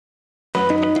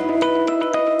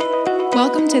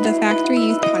Welcome to the Factory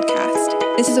Youth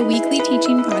Podcast. This is a weekly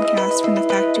teaching podcast from the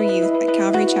Factory Youth at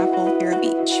Calvary Chapel, Vero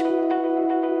Beach.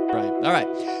 Right. All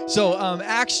right. So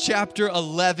Acts chapter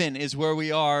 11 is where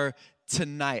we are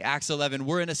tonight. Acts 11.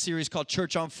 We're in a series called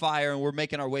Church on Fire, and we're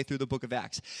making our way through the book of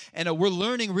Acts. And we're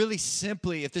learning really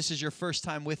simply, if this is your first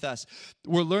time with us,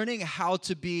 we're learning how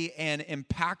to be an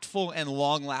impactful and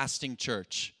long-lasting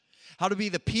church. How to be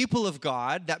the people of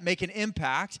God that make an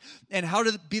impact, and how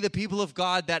to be the people of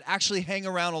God that actually hang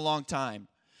around a long time.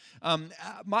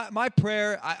 My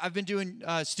prayer, I've been doing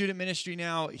student ministry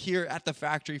now here at the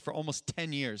factory for almost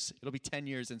 10 years. It'll be 10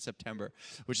 years in September,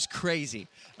 which is crazy.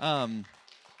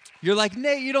 You're like,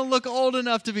 Nate, you don't look old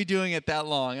enough to be doing it that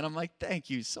long. And I'm like,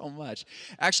 thank you so much.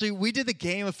 Actually, we did the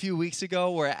game a few weeks ago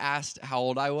where I asked how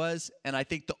old I was, and I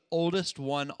think the oldest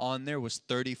one on there was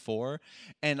 34.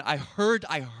 And I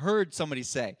heard somebody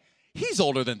say, he's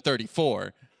older than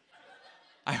 34.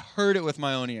 I heard it with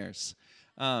my own ears.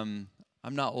 I'm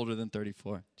not older than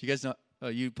 34. Do you guys know? Oh,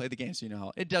 you play the game, so you know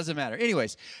how. It doesn't matter.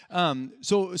 Anyways,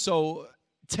 so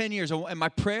 10 years, and my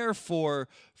prayer for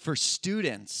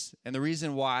students, and the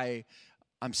reason why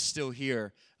I'm still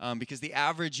here, because the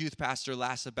average youth pastor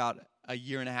lasts about a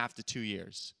year and a half to 2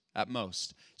 years at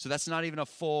most. So that's not even a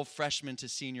full freshman to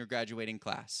senior graduating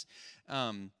class.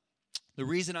 The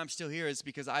reason I'm still here is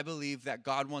because I believe that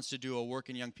God wants to do a work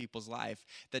in young people's life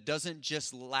that doesn't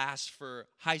just last for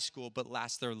high school, but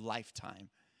lasts their lifetime.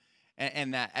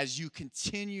 And that as you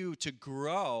continue to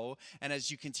grow and as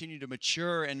you continue to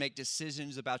mature and make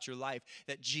decisions about your life,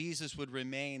 that Jesus would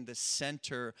remain the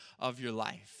center of your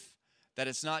life. That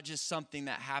it's not just something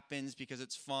that happens because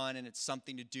it's fun and it's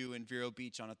something to do in Vero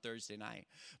Beach on a Thursday night.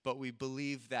 But we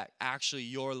believe that actually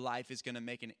your life is going to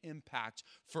make an impact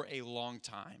for a long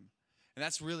time. And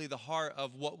that's really the heart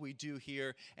of what we do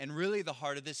here and really the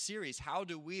heart of this series. How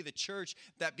do we, the church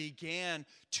that began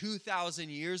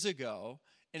 2,000 years ago,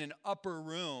 in an upper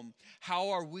room,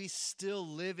 how are we still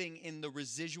living in the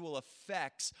residual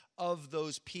effects of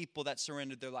those people that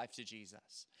surrendered their life to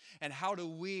Jesus? And how do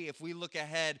we, if we look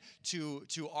ahead to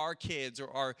our kids or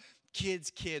our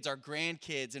kids' kids, our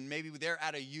grandkids, and maybe they're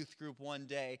at a youth group one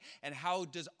day, and how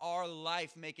does our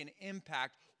life make an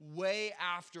impact way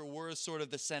after we're sort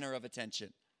of the center of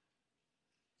attention?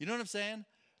 You know what I'm saying?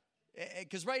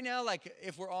 Because right now, like,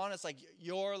 if we're honest, like,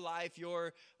 your life,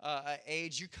 your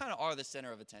age, you kind of are the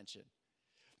center of attention.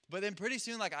 But then pretty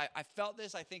soon, like, I felt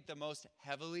this, I think, the most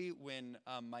heavily when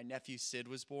my nephew Sid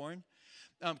was born.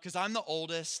 Because I'm the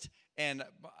oldest, and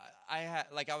I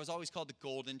was always called the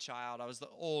golden child. I was the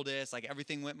oldest, like,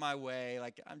 everything went my way.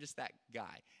 Like, I'm just that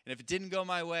guy. And if it didn't go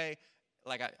my way,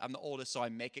 like, I'm the oldest, so I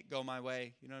make it go my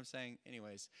way. You know what I'm saying?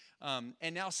 Anyways.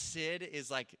 And now Sid is,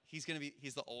 like, he's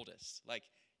the oldest. Like,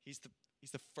 He's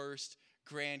the first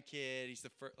grandkid. He's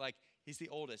the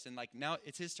oldest. And, like, now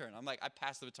it's his turn. I'm like, I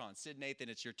pass the baton. Sid, Nathan,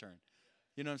 it's your turn.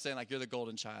 You know what I'm saying? Like, you're the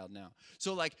golden child now.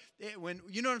 So, like,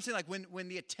 you know what I'm saying? Like, when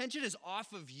the attention is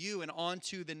off of you and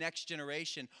onto the next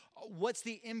generation, what's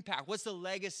the impact? What's the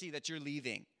legacy that you're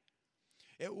leaving?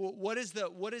 What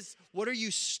are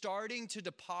you starting to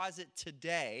deposit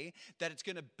today that it's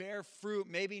going to bear fruit?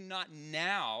 Maybe not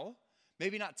now,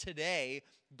 maybe not today,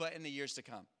 but in the years to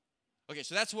come. Okay,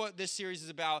 so that's what this series is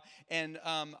about, and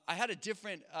I had a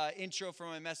different intro for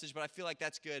my message, but I feel like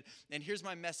that's good, and here's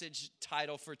my message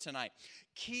title for tonight: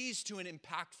 Keys to an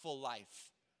Impactful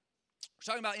Life. We're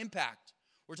talking about impact.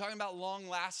 We're talking about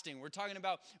long-lasting. We're talking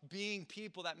about being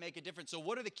people that make a difference. So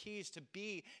what are the keys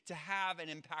to have an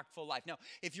impactful life? Now,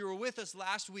 if you were with us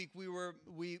last week,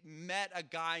 we met a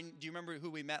guy. Do you remember who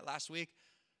we met last week?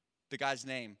 The guy's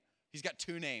name. He's got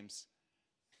two names.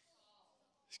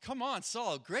 Come on,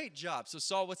 Saul. Great job. So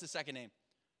Saul, what's the second name?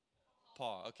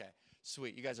 Paul. Okay.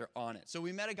 Sweet. You guys are on it. So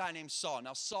we met a guy named Saul.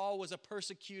 Now, Saul was a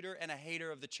persecutor and a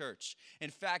hater of the church. In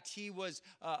fact, he was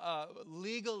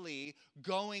legally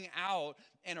going out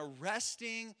and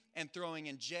arresting and throwing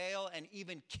in jail and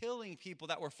even killing people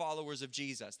that were followers of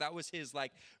Jesus. That was his,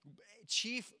 like,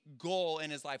 chief goal in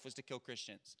his life, was to kill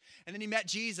Christians. And then he met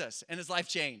Jesus and his life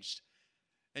changed.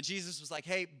 And Jesus was like,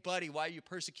 hey, buddy, why are you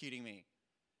persecuting me?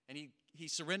 And he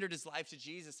surrendered his life to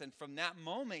Jesus, and from that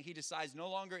moment, he decides no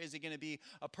longer is he going to be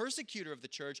a persecutor of the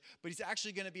church, but he's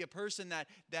actually going to be a person that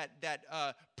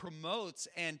promotes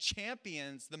and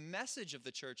champions the message of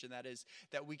the church, and that is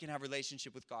that we can have a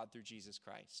relationship with God through Jesus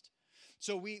Christ.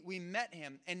 So we met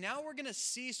him, and now we're going to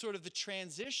see sort of the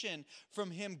transition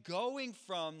from him going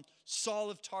from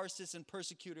Saul of Tarsus and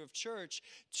persecutor of church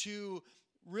to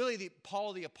really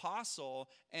Paul the Apostle,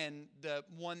 and the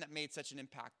one that made such an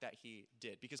impact that he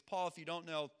did. Because Paul, if you don't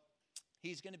know,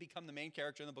 He's going to become the main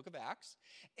character in the book of Acts,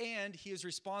 and he is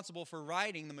responsible for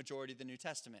writing the majority of the New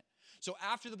Testament. So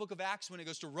after the book of Acts, when it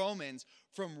goes to Romans,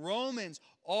 from Romans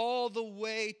all the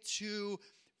way to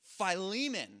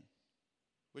Philemon,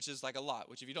 which is like a lot,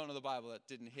 which if you don't know the Bible, that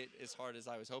didn't hit as hard as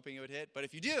I was hoping it would hit. But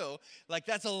if you do, like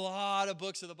that's a lot of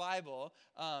books of the Bible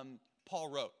Paul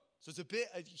wrote. So it's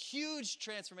a huge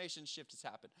transformation shift has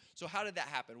happened. So how did that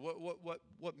happen?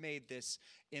 What made this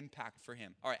impact for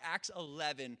him? All right, Acts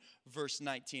 11, verse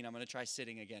 19. I'm going to try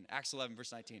sitting again. Acts 11,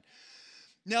 verse 19.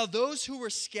 Now those who were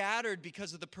scattered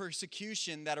because of the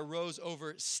persecution that arose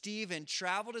over Stephen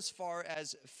traveled as far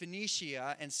as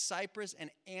Phoenicia and Cyprus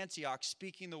and Antioch,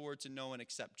 speaking the word to no one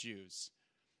except Jews.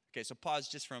 Okay, so pause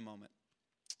just for a moment.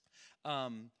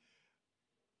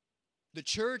 The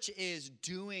church is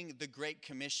doing the Great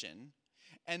Commission,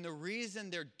 and the reason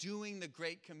they're doing the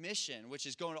Great Commission, which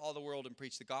is going to all the world and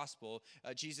preach the gospel,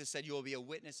 Jesus said, you will be a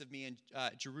witness of me in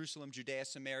Jerusalem, Judea,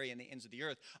 Samaria, and the ends of the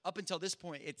earth. Up until this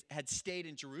point, it had stayed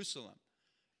in Jerusalem.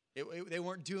 They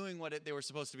weren't doing what they were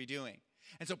supposed to be doing.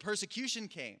 And so persecution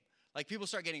came. Like people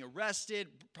start getting arrested,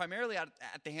 primarily at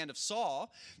the hand of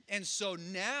Saul. And so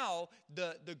now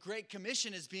the Great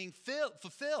Commission is being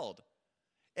fulfilled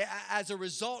as a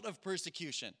result of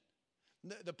persecution.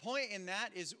 The point in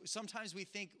that is sometimes we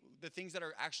think the things that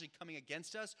are actually coming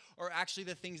against us are actually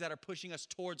the things that are pushing us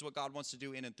towards what God wants to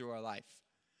do in and through our life.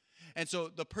 And so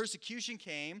the persecution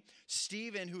came,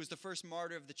 Stephen, who was the first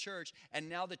martyr of the church, and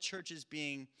now the church is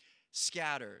being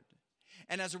scattered.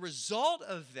 And as a result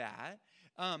of that,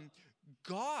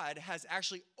 God has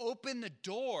actually opened the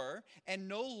door, and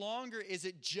no longer is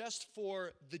it just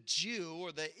for the Jew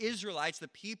or the Israelites, the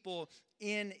people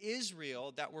in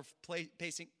Israel that were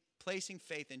placing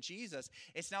faith in Jesus.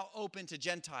 It's now open to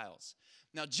Gentiles.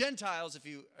 Now, Gentiles, if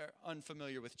you are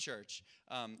unfamiliar with church,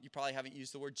 you probably haven't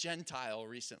used the word Gentile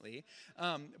recently,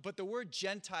 but the word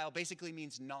Gentile basically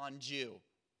means non-Jew.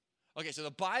 Okay, so the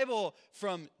Bible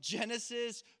from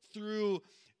Genesis through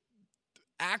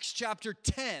Acts chapter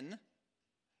 10,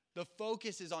 the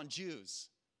focus is on Jews,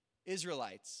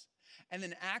 Israelites. And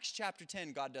then Acts chapter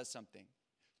 10, God does something.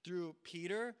 Through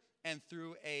Peter and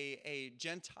through a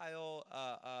Gentile,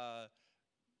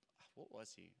 what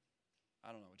was he?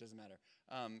 I don't know, it doesn't matter.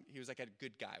 He was like a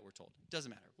good guy, we're told. Doesn't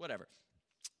matter, whatever.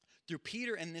 Through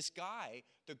Peter and this guy,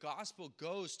 the gospel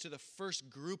goes to the first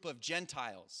group of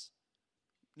Gentiles,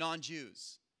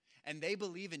 non-Jews. And they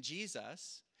believe in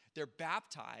Jesus, they're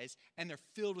baptized, and they're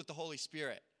filled with the Holy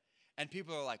Spirit. And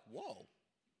people are like, whoa.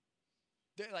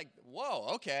 They're like,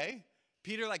 whoa, okay.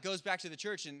 Peter like goes back to the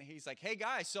church and he's like, hey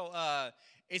guys, so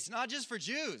it's not just for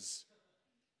Jews.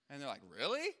 And they're like,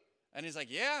 really? And he's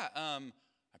like, yeah, I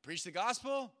preached the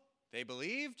gospel. They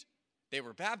believed, they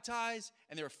were baptized,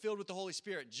 and they were filled with the Holy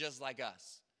Spirit just like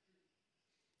us.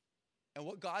 And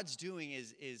what God's doing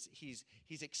is he's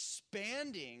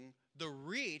expanding the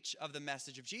reach of the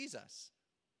message of Jesus.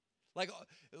 Like,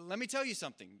 let me tell you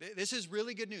something. This is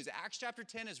really good news. Acts chapter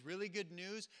 10 is really good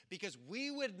news because we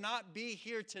would not be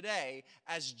here today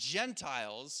as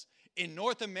Gentiles in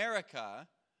North America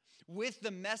with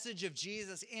the message of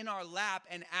Jesus in our lap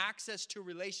and access to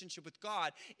relationship with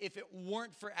God if it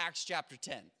weren't for Acts chapter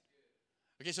 10.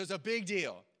 Okay, so it's a big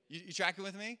deal. You tracking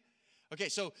with me? Okay,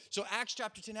 so Acts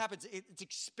chapter 10 happens. It's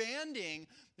expanding,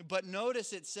 but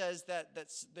notice it says that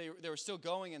they were still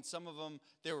going, and some of them,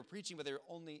 they were preaching, but they were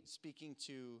only speaking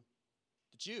to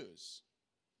the Jews.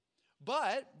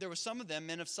 But there were some of them,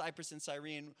 men of Cyprus and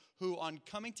Cyrene, who on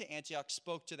coming to Antioch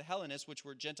spoke to the Hellenists, which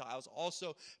were Gentiles,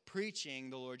 also preaching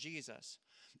the Lord Jesus.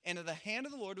 And the hand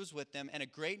of the Lord was with them, and a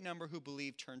great number who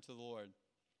believed turned to the Lord.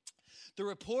 The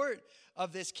report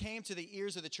of this came to the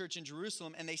ears of the church in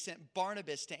Jerusalem, and they sent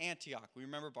Barnabas to Antioch. We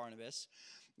remember Barnabas.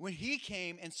 When he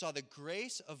came and saw the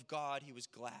grace of God, he was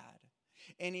glad.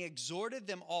 And he exhorted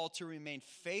them all to remain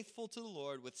faithful to the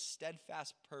Lord with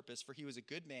steadfast purpose, for he was a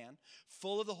good man,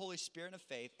 full of the Holy Spirit and of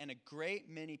faith, and a great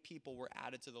many people were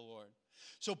added to the Lord.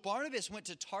 So Barnabas went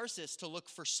to Tarsus to look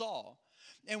for Saul.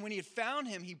 And when he had found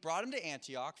him, he brought him to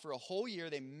Antioch. For a whole year,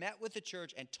 they met with the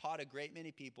church and taught a great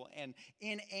many people. And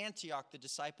in Antioch, the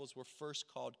disciples were first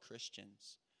called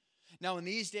Christians. Now, in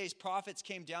these days, prophets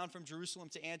came down from Jerusalem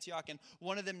to Antioch, and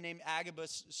one of them named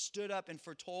Agabus stood up and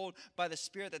foretold by the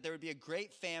Spirit that there would be a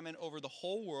great famine over the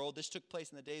whole world. This took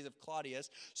place in the days of Claudius.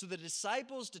 So the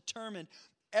disciples determined,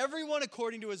 everyone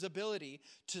according to his ability,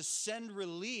 to send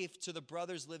relief to the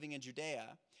brothers living in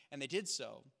Judea. And they did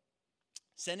so,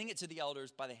 sending it to the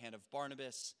elders by the hand of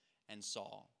Barnabas and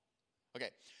Saul.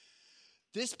 Okay,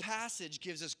 this passage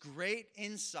gives us great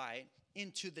insight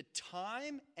into the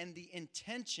time and the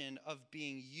intention of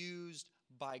being used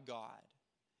by God.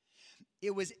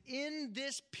 it was in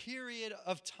this period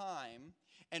of time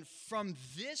and from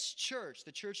this church,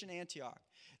 the church in Antioch,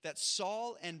 that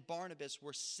Saul and Barnabas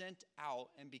were sent out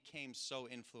and became so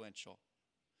influential.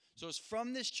 So it's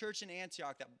from this church in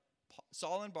Antioch that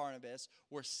Saul and Barnabas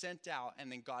were sent out,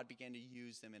 and then God began to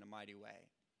use them in a mighty way.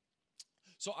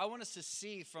 So I want us to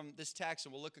see from this text,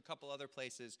 and we'll look a couple other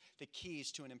places, the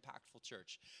keys to an impactful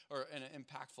church or an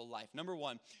impactful life. Number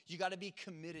one, you got to be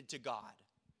committed to God.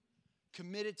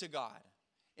 Committed to God.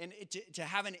 And to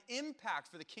have an impact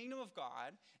for the kingdom of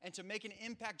God and to make an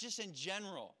impact just in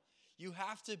general, you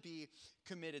have to be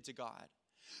committed to God.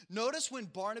 Notice when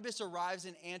Barnabas arrives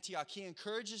in Antioch, he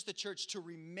encourages the church to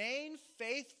remain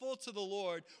faithful to the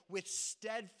Lord with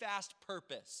steadfast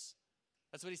purpose.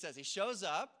 That's what he says. He shows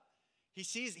up. He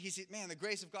sees, man, the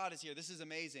grace of God is here. This is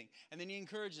amazing. And then he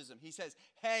encourages them. He says,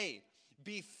 hey,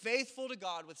 be faithful to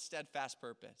God with steadfast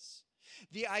purpose.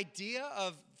 The idea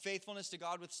of faithfulness to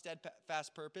God with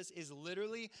steadfast purpose is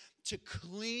literally to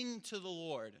cling to the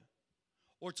Lord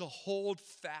or to hold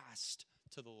fast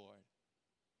to the Lord.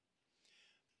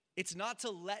 It's not to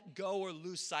let go or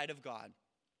lose sight of God.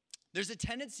 There's a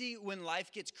tendency when life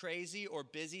gets crazy or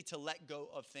busy to let go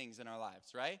of things in our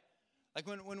lives, right? Like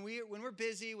when we're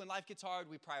busy, when life gets hard,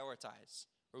 we prioritize,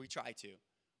 or we try to.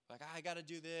 Like, I got to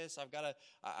do this. I've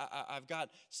got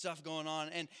stuff going on.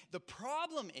 And the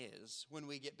problem is when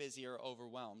we get busy or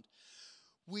overwhelmed,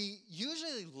 we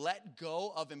usually let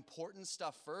go of important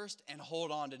stuff first and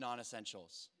hold on to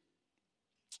non-essentials.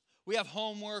 We have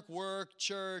homework, work,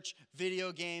 church,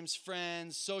 video games,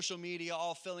 friends, social media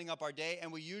all filling up our day,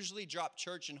 and we usually drop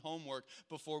church and homework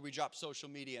before we drop social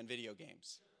media and video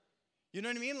games. You know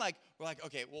what I mean? Like, we're like,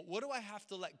 okay, well, what do I have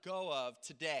to let go of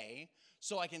today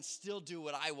so I can still do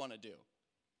what I want to do?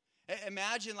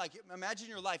 Imagine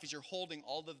your life as you're holding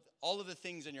all of the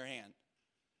things in your hand.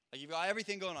 Like, you've got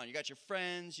everything going on. You got your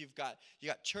friends, you got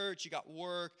church, you got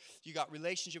work, you got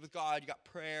relationship with God, you got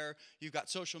prayer, you've got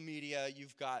social media,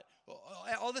 you've got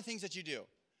all the things that you do.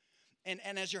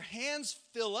 And as your hands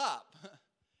fill up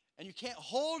and you can't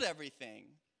hold everything,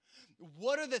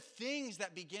 what are the things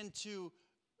that begin to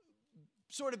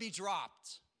sort of be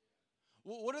dropped?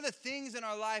 What are the things in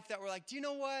our life that we're like, do you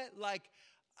know what? Like,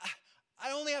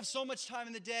 I only have so much time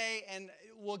in the day, and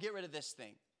we'll get rid of this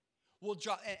thing. We'll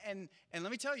drop, and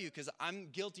let me tell you, because I'm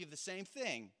guilty of the same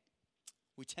thing.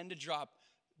 We tend to drop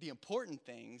the important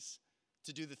things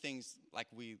to do the things like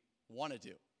we want to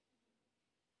do.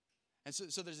 And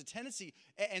so there's a tendency,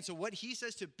 and so what he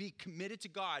says, to be committed to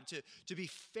God, to be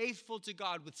faithful to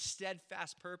God with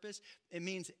steadfast purpose, it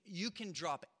means you can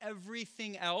drop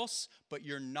everything else, but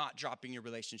you're not dropping your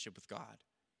relationship with God.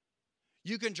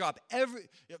 You can drop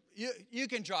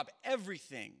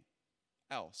everything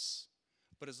else,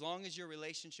 but as long as your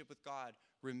relationship with God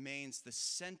remains the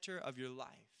center of your life,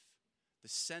 the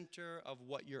center of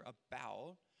what you're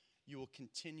about, you will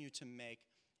continue to make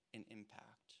an impact.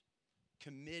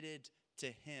 Committed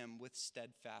to him with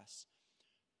steadfast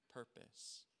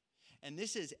purpose. And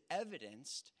this is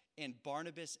evidenced in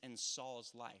Barnabas and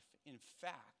Saul's life. In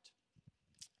fact,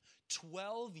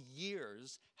 12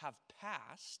 years have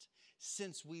passed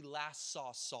since we last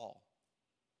saw Saul.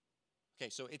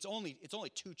 Okay, so it's only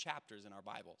 2 chapters in our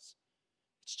Bibles.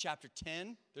 It's chapter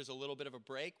 10. There's a little bit of a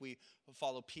break. We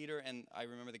follow Peter, and I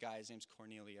remember the guy, his name's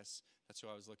Cornelius. That's who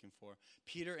I was looking for.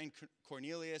 Peter and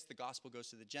Cornelius, the gospel goes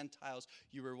to the Gentiles.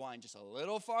 You rewind just a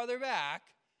little farther back,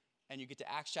 and you get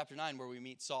to Acts chapter 9 where we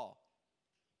meet Saul.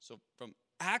 So from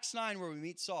Acts 9 where we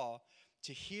meet Saul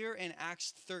to here in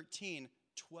Acts 13,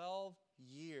 12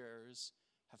 years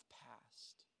have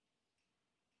passed.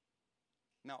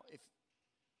 Now,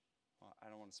 I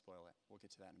don't want to spoil it. We'll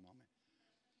get to that in a moment.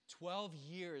 12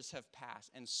 years have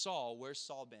passed, and Saul, where's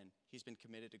Saul been? He's been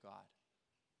committed to God.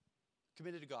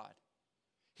 Committed to God.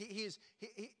 He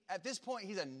at this point,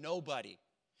 he's a nobody.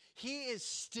 He is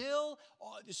still,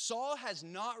 Saul has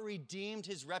not redeemed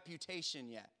his reputation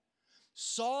yet.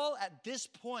 Saul, at this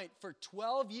point, for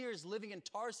 12 years living in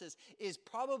Tarsus, is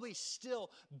probably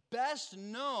still best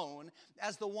known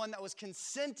as the one that was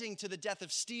consenting to the death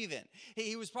of Stephen.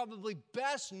 He was probably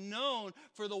best known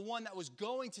for the one that was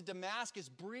going to Damascus,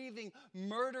 breathing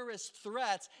murderous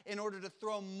threats in order to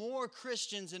throw more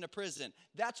Christians into prison.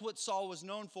 That's what Saul was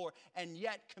known for, and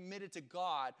yet committed to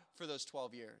God for those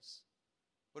 12 years.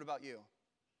 What about you?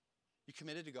 You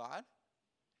committed to God?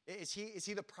 Is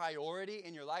he the priority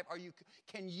in your life?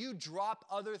 Can you drop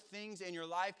other things in your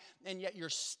life and yet you're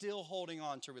still holding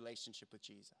on to relationship with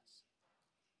Jesus?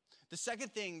 The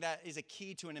second thing that is a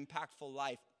key to an impactful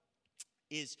life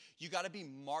is you got to be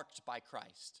marked by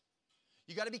Christ.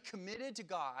 You got to be committed to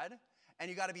God, and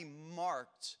you got to be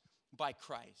marked by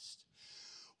Christ.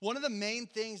 One of the main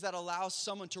things that allows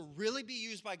someone to really be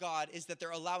used by God is that they're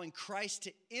allowing Christ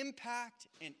to impact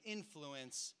and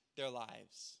influence their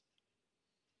lives.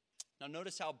 Now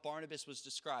notice how Barnabas was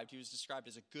described. He was described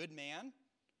as a good man,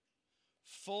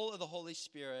 full of the Holy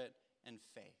Spirit and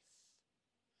faith.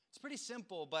 It's pretty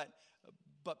simple, but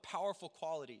powerful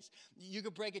qualities. You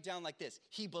could break it down like this.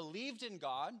 He believed in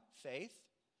God, faith.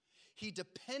 He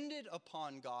depended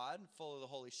upon God, full of the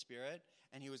Holy Spirit,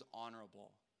 and he was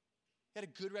honorable. He had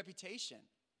a good reputation.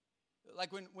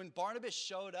 Like when Barnabas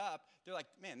showed up, they're like,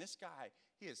 man, this guy,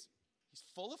 he's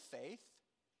full of faith.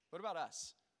 What about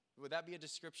us? Would that be a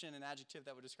description, an adjective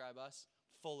that would describe us?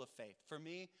 Full of faith. For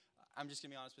me, I'm just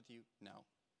going to be honest with you, no.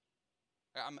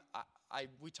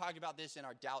 We talked about this in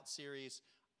our doubt series.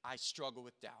 I struggle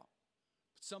with doubt.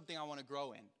 It's something I want to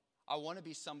grow in. I want to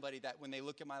be somebody that when they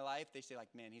look at my life, they say like,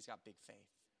 man, he's got big faith.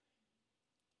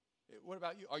 What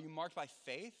about you? Are you marked by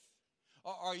faith?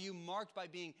 Or are you marked by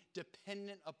being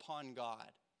dependent upon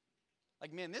God?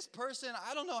 Like, man, this person,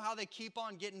 I don't know how they keep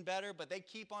on getting better, but they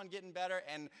keep on getting better.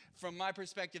 And from my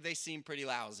perspective, they seem pretty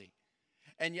lousy.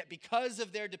 And yet because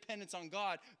of their dependence on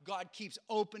God, God keeps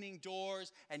opening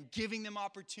doors and giving them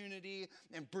opportunity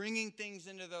and bringing things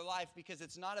into their life because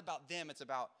it's not about them, it's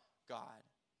about God.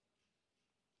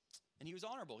 And he was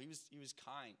honorable. He was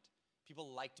kind.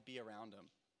 People liked to be around him.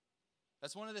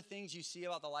 That's one of the things you see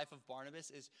about the life of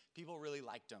Barnabas is people really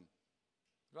liked him.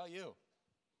 What about you?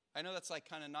 I know that's like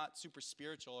kind of not super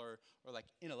spiritual or like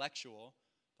intellectual,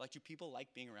 but like do people like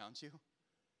being around you?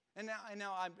 And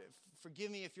now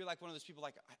forgive me if you're like one of those people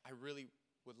like, I really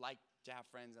would like to have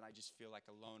friends and I just feel like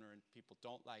a loner and people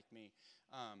don't like me.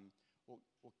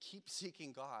 We'll keep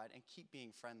seeking God and keep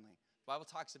being friendly. The Bible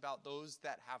talks about those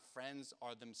that have friends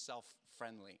are themselves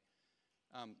friendly.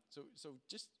 So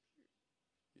just,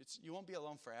 you won't be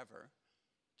alone forever.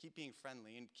 Keep being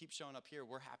friendly and keep showing up here.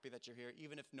 We're happy that you're here.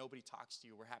 Even if nobody talks to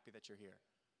you, we're happy that you're here.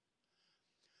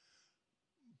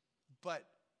 But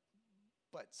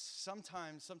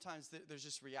sometimes there's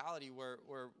just reality where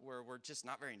we're just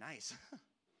not very nice.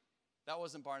 That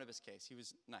wasn't Barnabas' case. He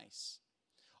was nice.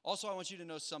 Also, I want you to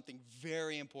know something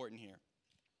very important here.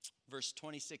 Verse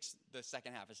 26, the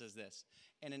second half, it says this.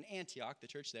 And in Antioch, the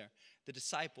church there, the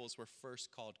disciples were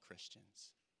first called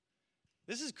Christians.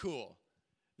 This is cool.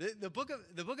 The book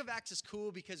of Acts is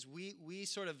cool because we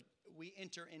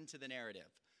enter into the narrative.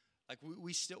 Like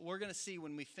we're going to see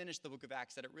when we finish the book of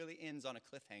Acts that it really ends on a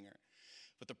cliffhanger.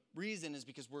 But the reason is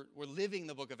because we're living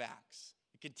the book of Acts.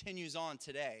 It continues on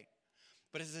today.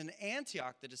 But as in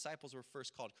Antioch, the disciples were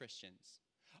first called Christians.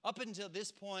 Up until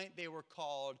this point, they were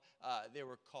called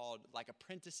like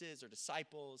apprentices or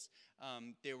disciples.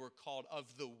 They were called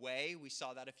of the way. We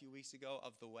saw that a few weeks ago,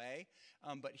 of the way.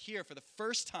 But here, for the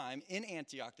first time in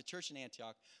Antioch, the church in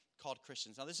Antioch, called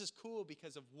Christians. Now, this is cool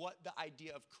because of what the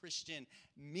idea of Christian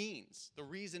means. The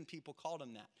reason people called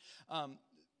them that.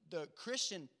 The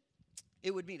Christian,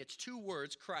 it would mean, it's two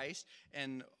words, Christ,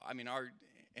 and I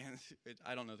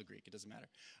don't know the Greek, it doesn't matter.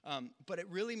 But it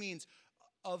really means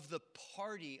of the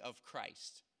party of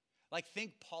Christ. Like,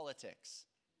 think politics.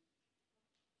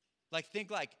 Like,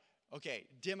 think like, okay,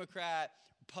 Democrat,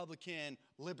 Republican,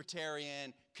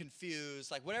 Libertarian, confused,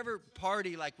 like whatever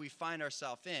party like we find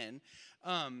ourselves in.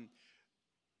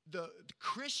 The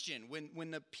Christian, when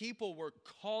the people were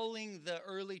calling the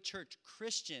early church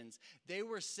Christians, they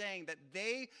were saying that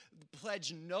they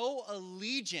pledge no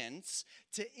allegiance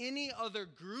to any other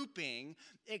grouping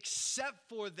except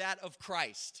for that of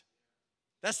Christ.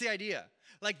 That's the idea.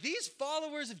 Like these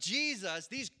followers of Jesus,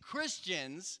 these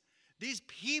Christians, these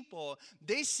people,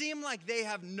 they seem like they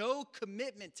have no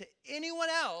commitment to anyone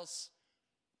else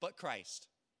but Christ.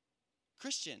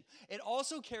 Christian. It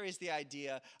also carries the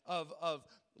idea of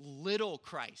little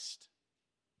Christ.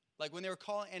 Like when they were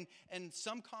calling, and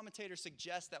some commentators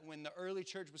suggest that when the early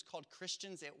church was called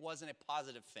Christians, it wasn't a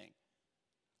positive thing.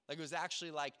 Like it was actually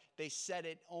like they said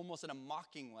it almost in a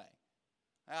mocking way.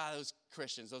 Those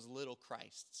Christians, those little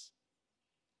Christs.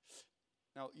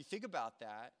 Now, you think about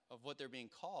that, of what they're being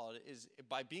called, is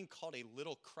by being called a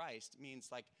little Christ means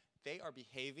like they are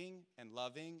behaving and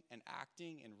loving and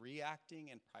acting and reacting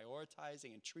and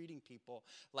prioritizing and treating people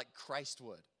like Christ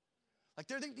would. Like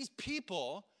these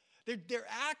people, they're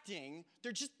acting,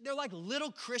 they're like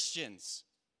little Christians.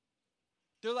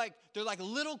 They're like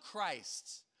little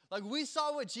Christs. Like we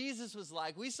saw what Jesus was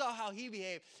like. We saw how he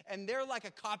behaved. And they're like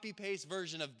a copy-paste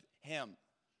version of him.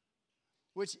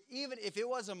 Which even if it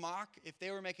was a mock, if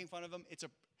they were making fun of him, it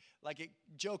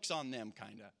jokes on them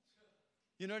kind of.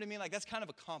 You know what I mean? Like that's kind of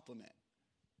a compliment.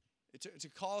 To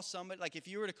call somebody, like if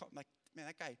you were to call, like, man,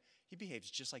 that guy, he behaves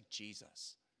just like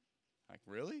Jesus. Like,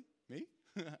 really? Me?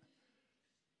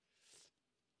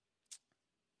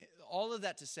 all of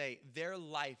that to say, their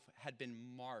life had been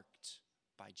marked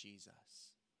by Jesus.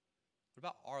 What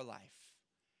about our life?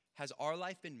 Has our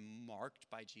life been marked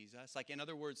by Jesus? Like, in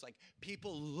other words, like,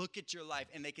 people look at your life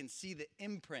and they can see the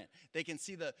imprint. They can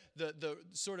see the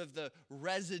sort of the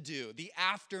residue, the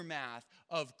aftermath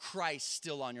of Christ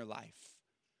still on your life.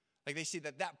 Like, they see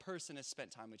that person has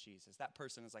spent time with Jesus. That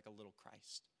person is like a little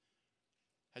Christ.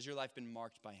 Has your life been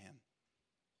marked by him?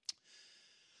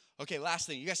 Okay, last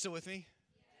thing. You guys still with me?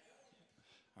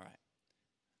 All right.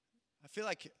 I feel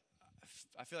like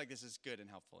this is good and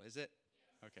helpful. Is it?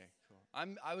 Okay, cool.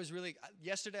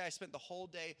 Yesterday I spent the whole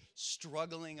day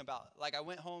struggling about, like, I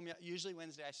went home, usually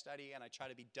Wednesday I study and I try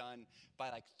to be done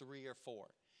by like 3 or 4.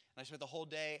 And I spent the whole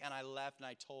day and I left and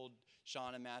I told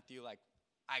Sean and Matthew, like,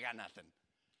 I got nothing.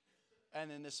 And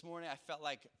then this morning I felt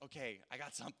like, okay, I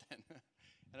got something.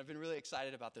 And I've been really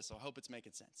excited about this, so I hope it's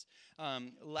making sense.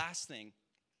 Last thing,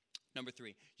 number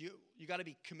 3, you got to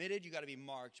be committed, you got to be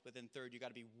marked, but then third, you got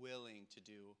to be willing to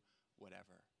do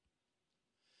whatever.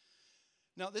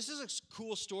 Now, this is a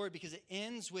cool story because it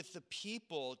ends with the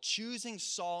people choosing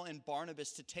Saul and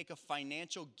Barnabas to take a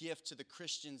financial gift to the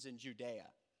Christians in Judea.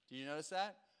 Did you notice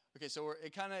that? Okay, so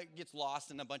it kind of gets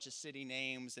lost in a bunch of city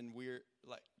names and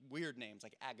weird names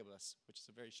like Agabus, which is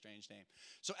a very strange name.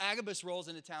 So Agabus rolls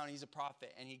into town. He's a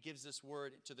prophet, and he gives this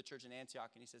word to the church in Antioch,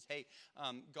 and he says, hey,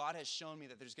 God has shown me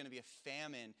that there's going to be a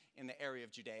famine in the area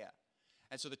of Judea.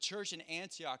 And so the church in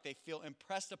Antioch, they feel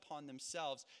impressed upon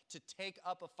themselves to take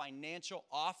up a financial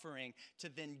offering to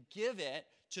then give it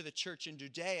to the church in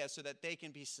Judea so that they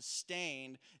can be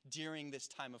sustained during this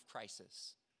time of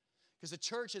crisis. Because the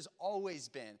church has always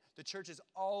been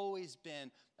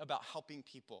about helping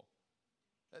people.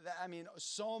 I mean,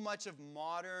 so much of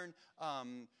modern,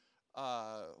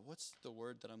 what's the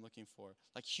word that I'm looking for?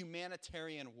 Like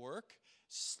humanitarian work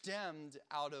stemmed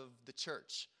out of the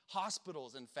church.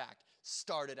 Hospitals, in fact,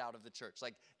 started out of the church.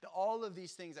 Like all of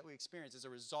these things that we experience is a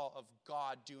result of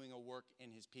God doing a work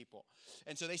in his people.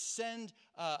 And so they send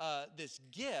this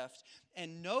gift,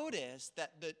 and notice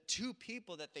that the 2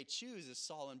 people that they choose is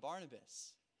Saul and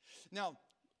Barnabas. Now,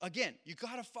 again, you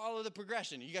got to follow the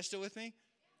progression. You guys still with me?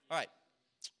 All right.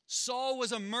 Saul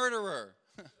was a murderer.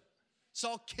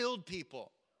 Saul killed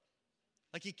people.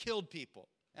 Like, he killed people.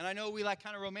 And I know we like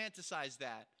kind of romanticize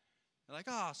that. They're like,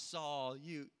 oh, Saul.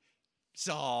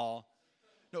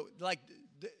 No, like,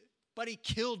 but he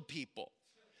killed people.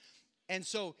 And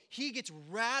so he gets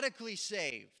radically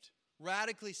saved.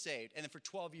 And then for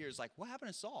 12 years, like, what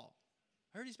happened to Saul?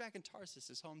 I heard he's back in Tarsus,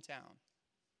 his hometown.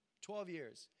 12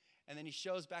 years. And then he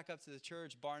shows back up to the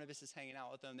church. Barnabas is hanging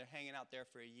out with them. They're hanging out there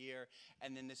for a year.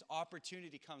 And then this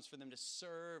opportunity comes for them to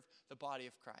serve the body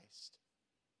of Christ.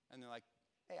 And they're like,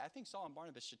 hey, I think Saul and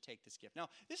Barnabas should take this gift. Now,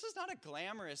 this is not a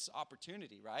glamorous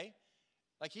opportunity, right?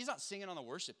 Like, he's not singing on the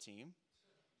worship team.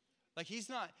 Like, he's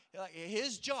not, like,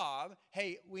 his job,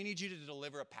 hey, we need you to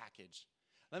deliver a package.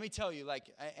 Let me tell you, like,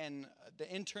 and the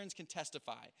interns can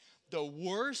testify, the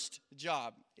worst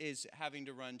job is having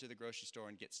to run to the grocery store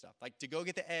and get stuff. Like, to go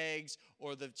get the eggs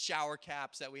or the shower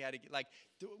caps that we had to get. Like,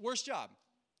 the worst job,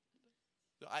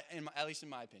 at least in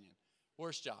my opinion.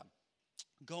 Worst job.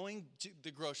 Going to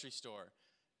the grocery store.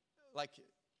 Like,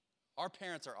 our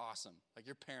parents are awesome. Like,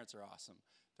 your parents are awesome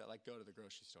that, like, go to the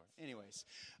grocery store. Anyways,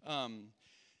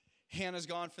 Hannah's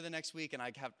gone for the next week, and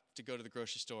I have to go to the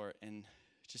grocery store, and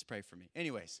just pray for me.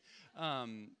 Anyways,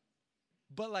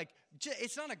 but, like,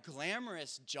 it's not a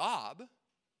glamorous job.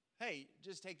 Hey,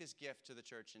 just take this gift to the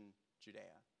church in Judea.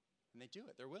 And they do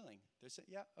it. They're willing. They say,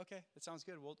 yeah, okay, that sounds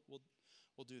good.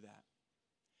 We'll do that.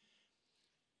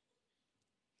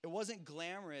 It wasn't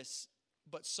glamorous,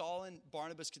 but Saul and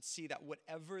Barnabas could see that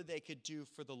whatever they could do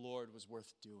for the Lord was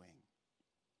worth doing.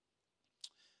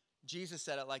 Jesus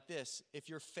said it like this: if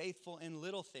you're faithful in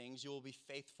little things, you will be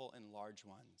faithful in large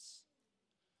ones.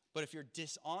 But if you're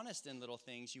dishonest in little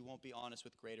things, you won't be honest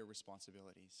with greater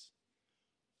responsibilities.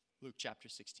 Luke chapter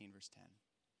 16, verse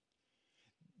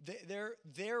 10.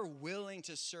 They're willing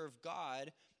to serve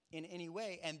God in any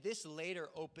way, and this later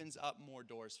opens up more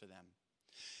doors for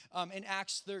them. In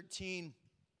Acts 13,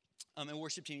 and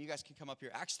worship team, you guys can come up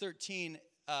here. Acts 13,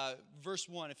 verse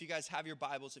 1. If you guys have your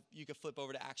Bibles, if you could flip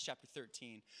over to Acts chapter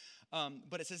 13.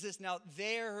 But it says this: now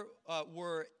there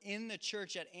were in the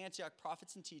church at Antioch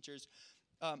prophets and teachers,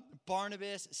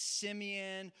 Barnabas,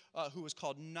 Simeon, who was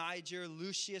called Niger,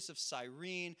 Lucius of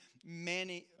Cyrene,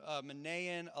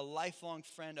 Manaen, a lifelong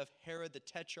friend of Herod the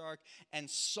Tetrarch, and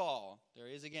Saul. There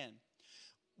he is again.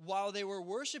 While they were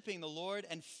worshiping the Lord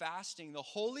and fasting, the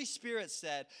Holy Spirit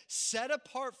said, set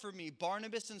apart for me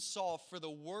Barnabas and Saul for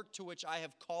the work to which I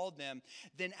have called them.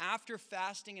 Then after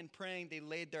fasting and praying, they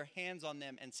laid their hands on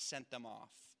them and sent them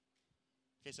off.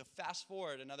 Okay, so fast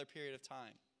forward another period of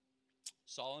time.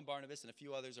 Saul and Barnabas and a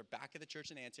few others are back at the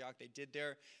church in Antioch. They did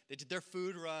their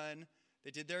food run.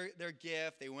 They did their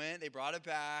gift. They went, they brought it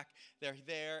back. They're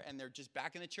there, and they're just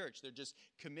back in the church. They're just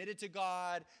committed to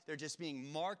God. They're just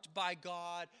being marked by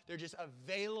God. They're just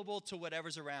available to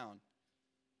whatever's around.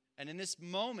 And in this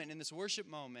moment, in this worship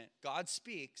moment, God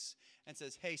speaks and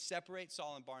says, hey, separate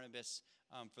Saul and Barnabas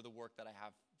for the work that I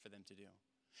have for them to do.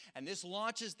 And this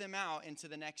launches them out into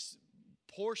the next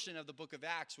portion of the book of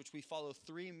Acts, which we follow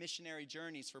 3 missionary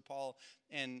journeys for Paul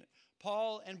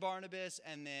and Barnabas,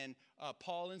 and then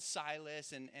Paul and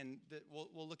Silas, and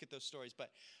we'll look at those stories. But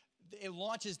it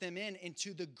launches them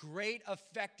into the great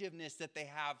effectiveness that they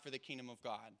have for the kingdom of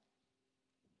God.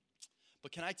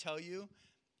 But can I tell you,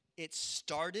 it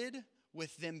started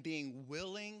with them being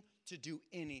willing to do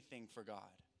anything for God.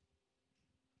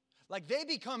 Like, they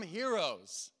become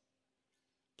heroes.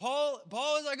 Paul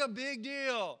is like a big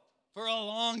deal for a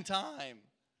long time,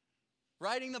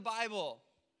 writing the Bible.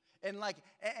 And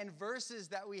verses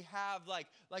that we have, like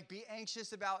be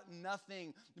anxious about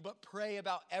nothing, but pray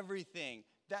about everything.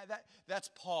 That's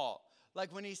Paul.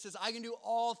 Like when he says, I can do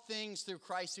all things through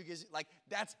Christ who gives, like,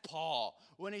 that's Paul.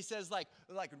 When he says, like,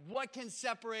 what can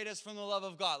separate us from the love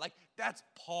of God? Like, that's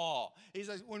Paul. He's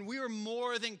like, when we were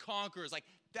more than conquerors, like,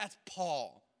 that's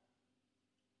Paul.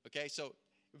 Okay, so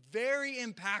very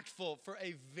impactful for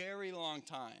a very long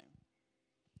time.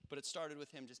 But it started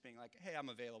with him just being like, hey, I'm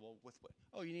available with what?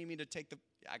 Oh, you need me to take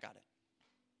yeah, I got it.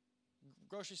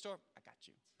 Grocery store? I got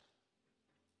you.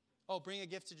 Oh, bring a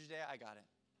gift to Judea? I got it.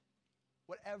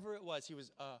 Whatever it was, he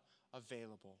was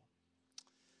available.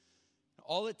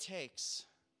 All it takes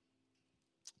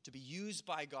to be used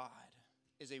by God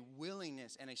is a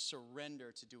willingness and a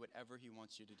surrender to do whatever he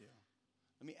wants you to do.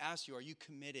 Let me ask you, are you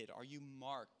committed? Are you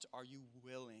marked? Are you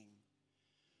willing?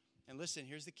 And listen,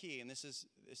 here's the key, and this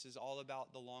is all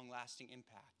about the long-lasting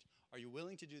impact. Are you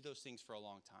willing to do those things for a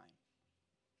long time?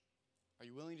 Are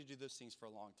you willing to do those things for a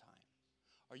long time?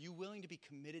 Are you willing to be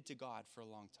committed to God for a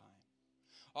long time?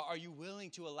 Are you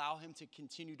willing to allow him to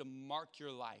continue to mark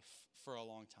your life for a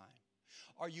long time?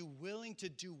 Are you willing to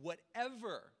do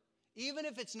whatever, even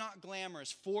if it's not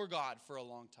glamorous, for God for a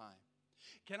long time?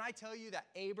 Can I tell you that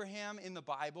Abraham in the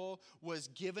Bible was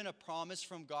given a promise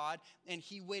from God, and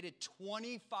he waited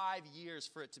 25 years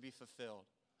for it to be fulfilled?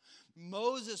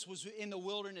 Moses was in the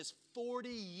wilderness 40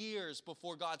 years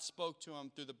before God spoke to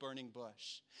him through the burning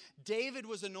bush. David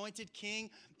was anointed king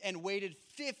and waited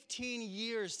 15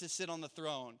 years to sit on the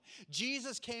throne.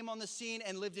 Jesus came on the scene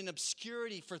and lived in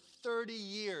obscurity for 30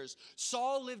 years.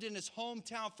 Saul lived in his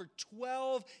hometown for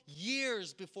 12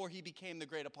 years before he became the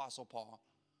great apostle Paul.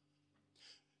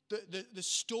 The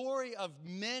story of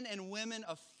men and women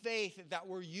of faith that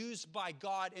were used by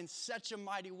God in such a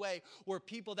mighty way were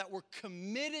people that were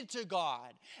committed to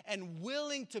God and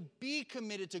willing to be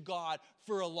committed to God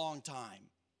for a long time.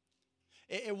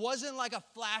 It wasn't like a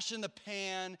flash in the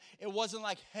pan. It wasn't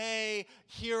like, hey,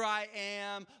 here I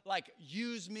am, like,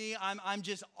 use me, I'm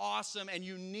just awesome and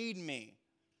you need me.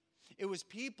 It was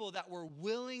people that were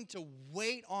willing to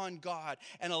wait on God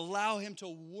and allow him to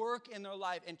work in their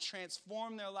life and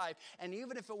transform their life. And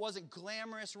even if it wasn't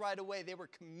glamorous right away, they were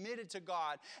committed to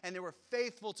God and they were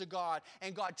faithful to God,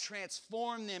 and God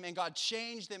transformed them and God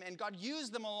changed them and God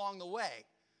used them along the way.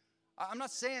 I'm not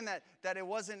saying that it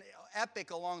wasn't epic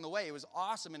along the way. It was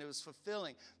awesome and it was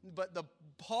fulfilling. But the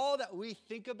Paul that we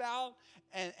think about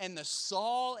and the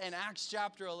Saul in Acts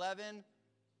chapter 11,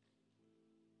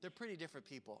 they're pretty different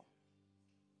people.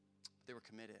 They were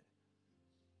committed,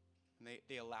 and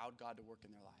they allowed God to work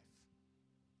in their life.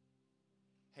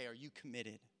 Hey, are you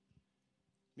committed?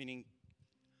 Meaning,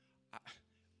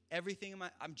 everything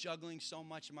I'm juggling so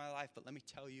much in my life, but let me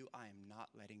tell you, I am not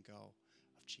letting go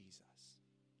of Jesus.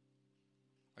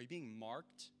 Are you being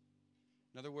marked?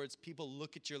 In other words, people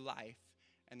look at your life,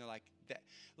 and they're like,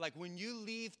 like when you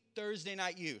leave Thursday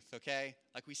night youth, okay?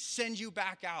 Like we send you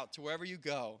back out to wherever you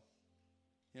go.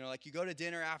 You know, like you go to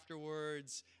dinner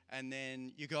afterwards, and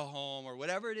then you go home, or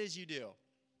whatever it is you do.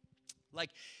 Like,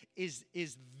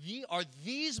 are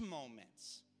these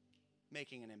moments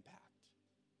making an impact?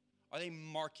 Are they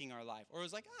marking our life? Or it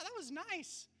was like, oh, that was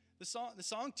nice. The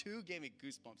song 2 gave me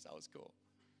goosebumps. That was cool.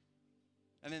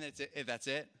 And then that's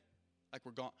it. Like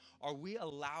we're gone. Are we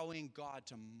allowing God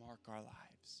to mark our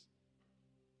lives?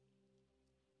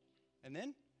 And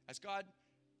then, as God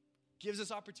gives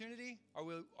us opportunity, are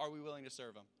we willing to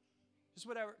serve him? Just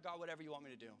whatever you want me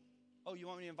to do. Oh, you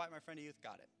want me to invite my friend to youth?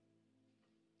 Got it.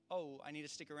 Oh, I need to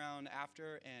stick around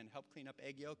after and help clean up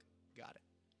egg yolk? Got it.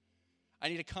 I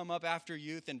need to come up after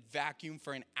youth and vacuum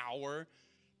for an hour,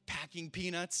 packing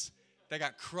peanuts that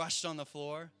got crushed on the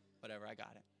floor? whatever, I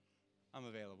got it. I'm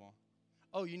available.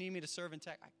 Oh, you need me to serve in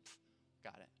tech?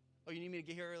 Got it. Oh, you need me to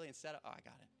get here early and set up? Oh, I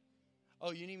got it.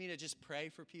 Oh, you need me to just pray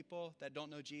for people that don't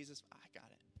know Jesus? I got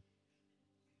it.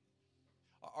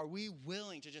 Are we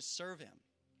willing to just serve him?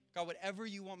 God, whatever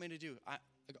you want me to do,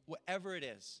 whatever it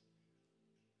is,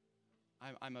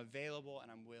 I'm available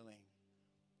and I'm willing.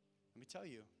 Let me tell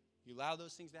you, you allow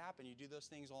those things to happen. You do those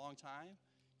things a long time.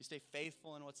 You stay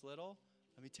faithful in what's little.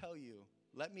 Let me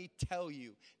tell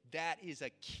you, that is a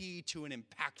key to an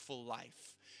impactful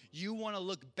life. You want to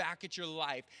look back at your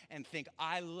life and think,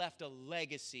 I left a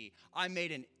legacy. I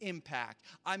made an impact.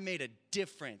 I made a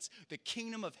difference. The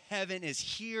kingdom of heaven is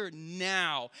here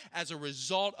now as a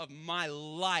result of my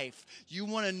life. You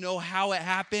want to know how it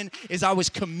happened? Is I was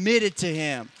committed to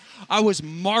him. I was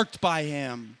marked by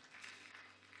him.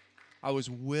 I was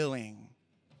willing.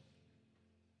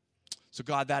 So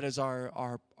God, that is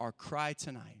our cry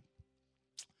tonight.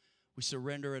 We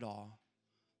surrender it all.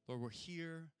 Lord, we're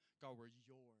here. God, we're